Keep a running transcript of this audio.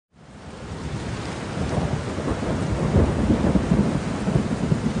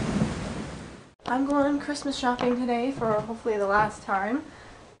I'm going Christmas shopping today for hopefully the last time.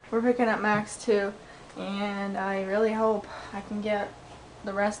 We're picking up Max too, and I really hope I can get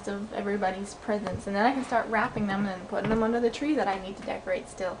the rest of everybody's presents, and then I can start wrapping them and putting them under the tree that I need to decorate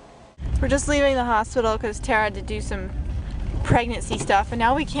still. We're just leaving the hospital because Tara had to do some pregnancy stuff, and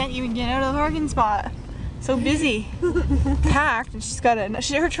now we can't even get out of the parking spot. So busy, packed, and she's got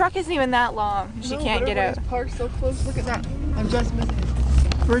her truck isn't even that long. She can't get out. Parked so close. Look at that. I'm just missing it.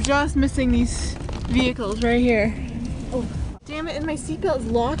 We're just missing these vehicles right here. Oh, damn it! And my seatbelt's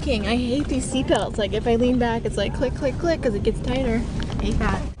locking. I hate these seatbelts. Like if I lean back, it's like click, click, click because it gets tighter. I hate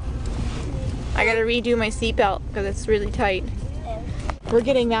that. I gotta redo my seatbelt because it's really tight. We're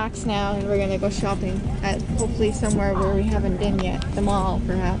getting Max now, and we're gonna go shopping at hopefully somewhere where we haven't been yet. The mall,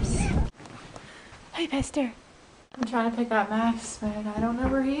 perhaps. Hi, Pester. I'm trying to pick up Max, but I don't know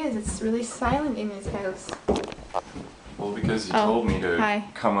where he is. It's really silent in his house. Well, because you told me to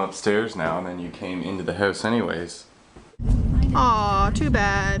come upstairs now, and then you came into the house anyways. Aw, too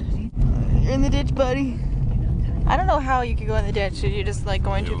bad. You're in the ditch, buddy. I don't know how you could go in the ditch. You're just like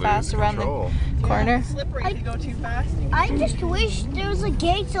going too fast around the corner. Yeah, slippery if you go too fast. I just wish there was a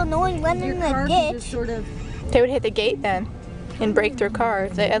gate so no one went in the ditch. They would hit the gate then and break their car.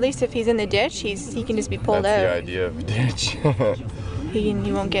 At least if he's in the ditch, he can just be pulled out. That's the idea of a ditch. He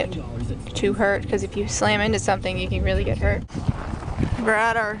won't get too hurt, because if you slam into something, you can really get hurt. We're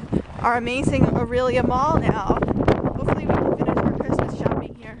at our amazing Aurelia Mall now. Hopefully we can finish our Christmas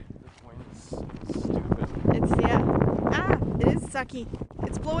shopping here. It is sucky.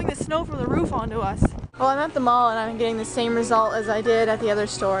 It's blowing the snow from the roof onto us. Well, I'm at the mall and I'm getting the same result as I did at the other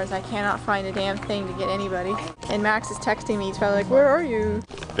stores. I cannot find a damn thing to get anybody. And Max is texting me, so I'm like, where are you?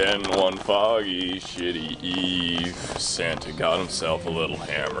 Then one foggy, shitty eve, Santa got himself a little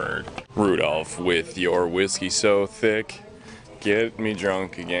hammered. Rudolph, with your whiskey so thick, get me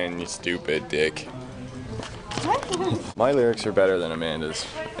drunk again, you stupid dick. What? My lyrics are better than Amanda's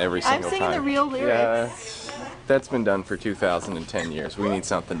every single time. I'm singing the real lyrics. Yeah, that's been done for 2010 years. We need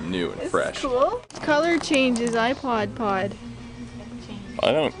something new and fresh. Cool. Color changes, iPod pod.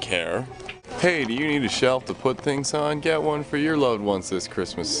 I don't care. Hey, do you need a shelf to put things on? Get one for your loved ones this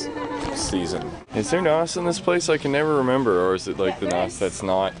Christmas season. Is there NOS in this place? I can never remember, or is it like the NOS that's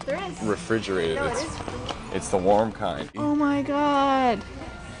not refrigerated? No, it's the warm kind. Oh my god.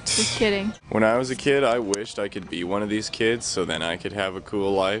 Just kidding. When I was a kid, I wished I could be one of these kids so then I could have a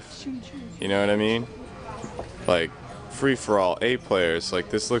cool life. You know what I mean? Like, free-for-all, 8 players. Like,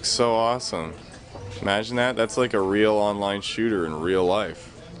 this looks so awesome. Imagine that. That's like a real online shooter in real life.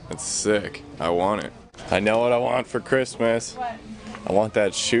 That's sick. I want it. I know what I want for Christmas. What? I want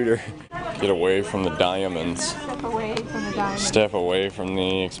that shooter. Get away from the diamonds. Step away from the diamonds. Step away from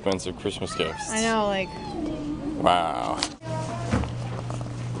the expensive Christmas gifts. I know, like... Wow.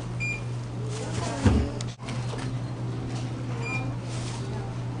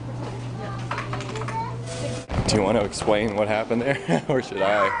 Do you want to explain what happened there, or should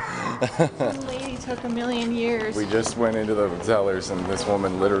I? This lady took a million years. We just went into the Zellers and this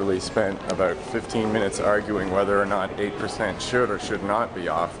woman literally spent about 15 minutes arguing whether or not 8% should or should not be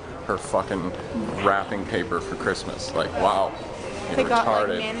off her fucking wrapping paper for Christmas. Like, wow. They got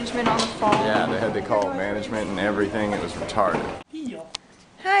like management on the phone. Yeah, they called management and everything. It was retarded.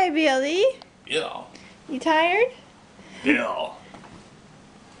 Hi, Billy. Yeah. You tired? Yeah.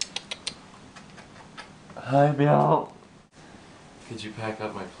 Hi, Bill. Could you pack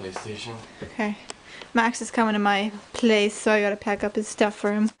up my PlayStation? Okay. Max is coming to my place, so I gotta pack up his stuff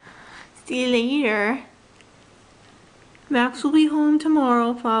for him. See you later. Max will be home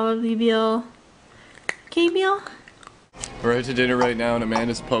tomorrow, probably, Bill. Okay, Bill? We're out to dinner right now, and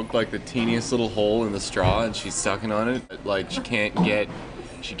Amanda's poked like the teeniest little hole in the straw, and she's sucking on it. Like she can't get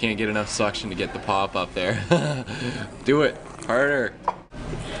enough suction to get the pop up there. Do it harder.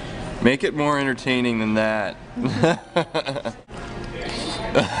 Make it more entertaining than that.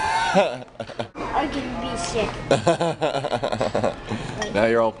 I can be sick. Now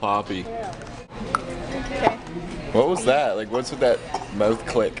you're all poppy. Okay. What was that? Like, what's with that mouth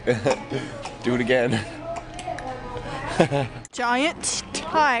click? Do it again. Giant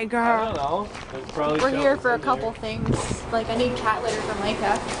tiger. I don't know. We're here for a couple things. Like, I need cat litter for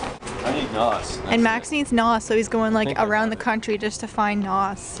Micah. I need NOS. And Max needs NOS, so he's going like around the country just to find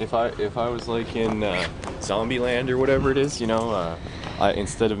NOS. If I was like in Zombieland or whatever it is, you know,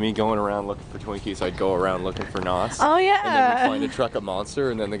 instead of me going around looking for Twinkies, I'd go around looking for NOS. Oh yeah. And then we'd find a truck of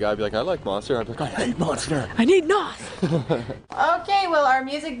Monster, and then the guy'd be like, I like Monster. I'd be like, I hate Monster. I need NOS. Okay, well our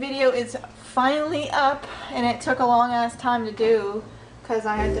music video is finally up, and it took a long ass time to do because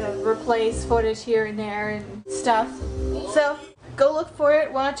I had to replace footage here and there and stuff. So Go look for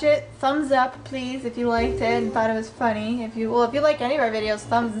it, watch it, thumbs up please if you liked it and thought it was funny. If you like any of our videos,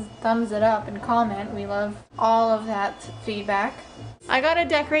 thumbs it up and comment. We love all of that feedback. I gotta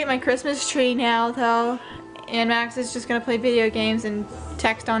decorate my Christmas tree now though, and Max is just gonna play video games and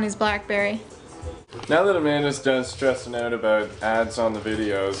text on his BlackBerry. Now that Amanda's done stressing out about ads on the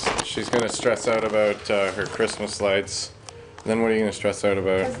videos, she's gonna stress out about her Christmas lights. Then what are you gonna stress out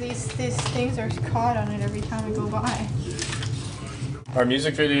about? Because these things are caught on it every time I go by. Our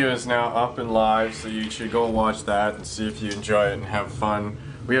music video is now up and live, so you should go watch that and see if you enjoy it and have fun.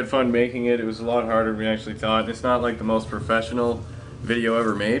 We had fun making it. It was a lot harder than we actually thought. It's not like the most professional video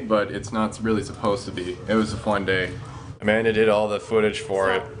ever made, but it's not really supposed to be. It was a fun day. Amanda did all the footage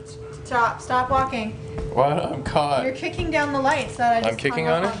for it. Stop walking. What? I'm caught. You're kicking down the lights that I just I'm kicking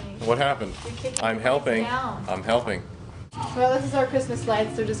hung on up it? me. What happened? You're kicking I'm the helping. lights down. I'm helping. Well, this is our Christmas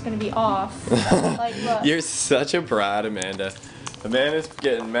lights. They're just gonna be off. Like, look. You're such a brat, Amanda. Amanda's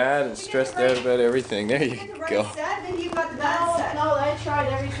getting mad and stressed out about everything. There you go. No, I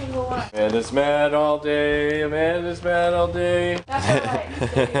tried every single one. Amanda's mad all day. Amanda's mad all day. That's alright.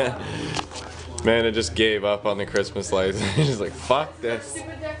 There you go. Amanda just gave up on the Christmas lights. She's like, fuck this.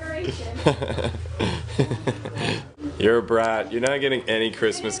 Stupid decoration. You're a brat. You're not getting any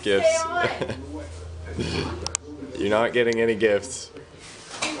Christmas gifts. Stay on. You're not getting any gifts.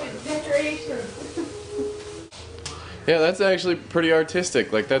 Stupid decoration. Yeah, that's actually pretty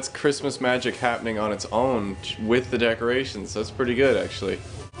artistic. Like, that's Christmas magic happening on its own with the decorations. That's pretty good, actually.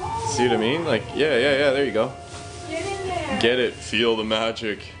 See what I mean? Like, yeah, there you go. Get in there. Get it. Feel the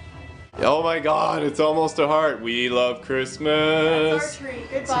magic. Oh my god, it's almost a heart. We love Christmas. That's our tree.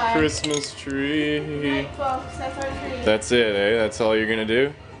 It's a Goodbye. Christmas tree. Good night, folks. That's our tree. That's it, eh? That's all you're gonna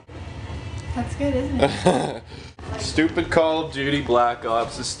do? That's good, isn't it? Stupid Call of Duty Black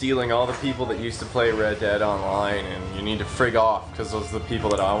Ops is stealing all the people that used to play Red Dead Online, and you need to frig off, because those are the people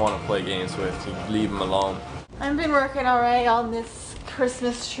that I want to play games with. You leave them alone. I've been working alright on this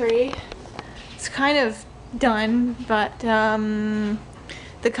Christmas tree. It's kind of done, but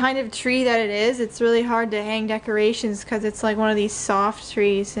the kind of tree that it is, it's really hard to hang decorations because it's like one of these soft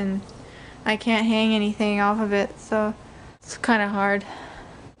trees and I can't hang anything off of it, so it's kind of hard.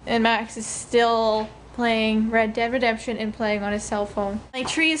 And Max is still playing Red Dead Redemption and playing on his cell phone. My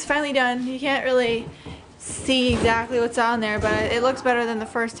tree is finally done. You can't really see exactly what's on there, but it looks better than the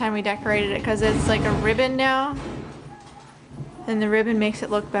first time we decorated it because it's like a ribbon now, and the ribbon makes it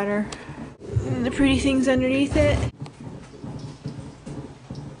look better. And the pretty things underneath it.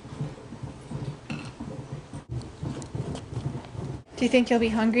 Do you think you'll be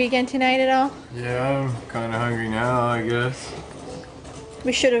hungry again tonight at all? Yeah, I'm kind of hungry now, I guess.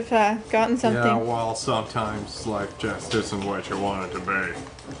 We should have gotten something. Yeah, well, sometimes life just isn't what you want it to be.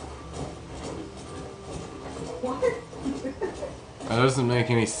 What? That doesn't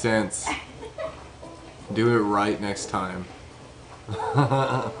make any sense. Do it right next time.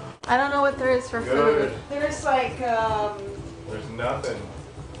 I don't know what there is for Good. food. There's like, There's nothing.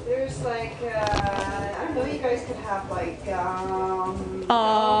 I don't know, you guys could have like,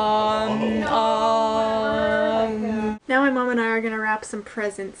 Now my mom and I are gonna wrap some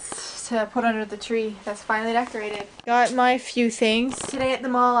presents to put under the tree that's finally decorated. Got my few things. Today at the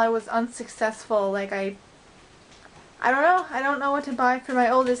mall I was unsuccessful. Like I don't know what to buy for my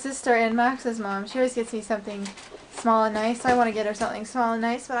oldest sister and Max's mom. She always gets me something small and nice. I want to get her something small and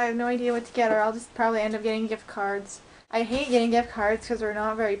nice, but I have no idea what to get her. I'll just probably end up getting gift cards. I hate getting gift cards because they're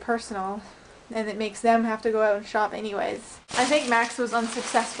not very personal, and it makes them have to go out and shop anyways. I think Max was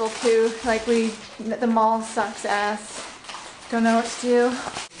unsuccessful too. Like the mall sucks ass. Don't know what to do.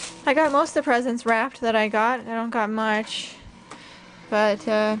 I got most of the presents wrapped that I got. I don't got much, but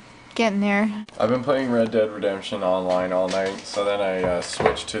getting there. I've been playing Red Dead Redemption online all night, so then I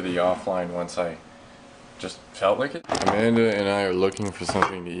switched to the offline once I just felt like it. Amanda and I are looking for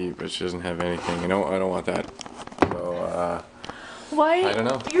something to eat, but she doesn't have anything. You know, I don't want that. So, Why? I don't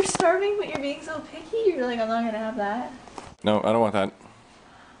know. You're starving, but you're being so picky. You're like, I'm not gonna have that. No, I don't want that.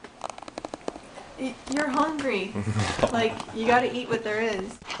 You're hungry. Like, you gotta eat what there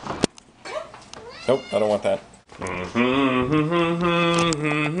is. Nope, I don't want that.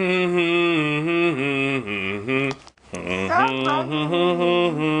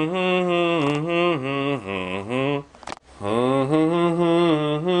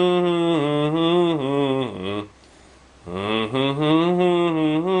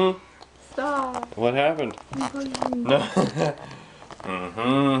 Stop. What happened? No. We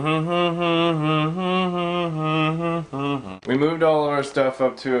moved all of our stuff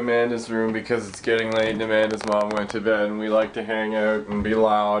up to Amanda's room because it's getting late and Amanda's mom went to bed and we like to hang out and be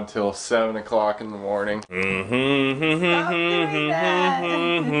loud till 7 o'clock in the morning. Stop doing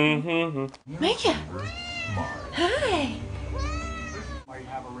that. Micah! Hi!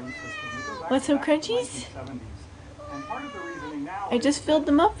 Want some crunchies? I just filled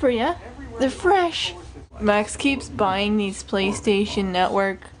them up for you. They're fresh. Max keeps buying these PlayStation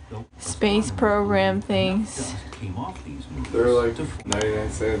Network space program things. They're like 99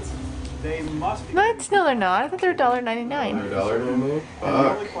 cents. No, they're not. I thought they're $1.99. $1.99?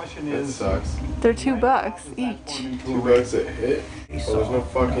 Fuck. That sucks. They're $2 each. $2 a hit? Well, there's no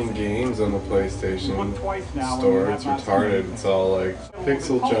fucking games on the PlayStation store. It's retarded. It's all like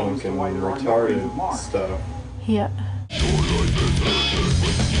pixel junk and retarded stuff. Yeah.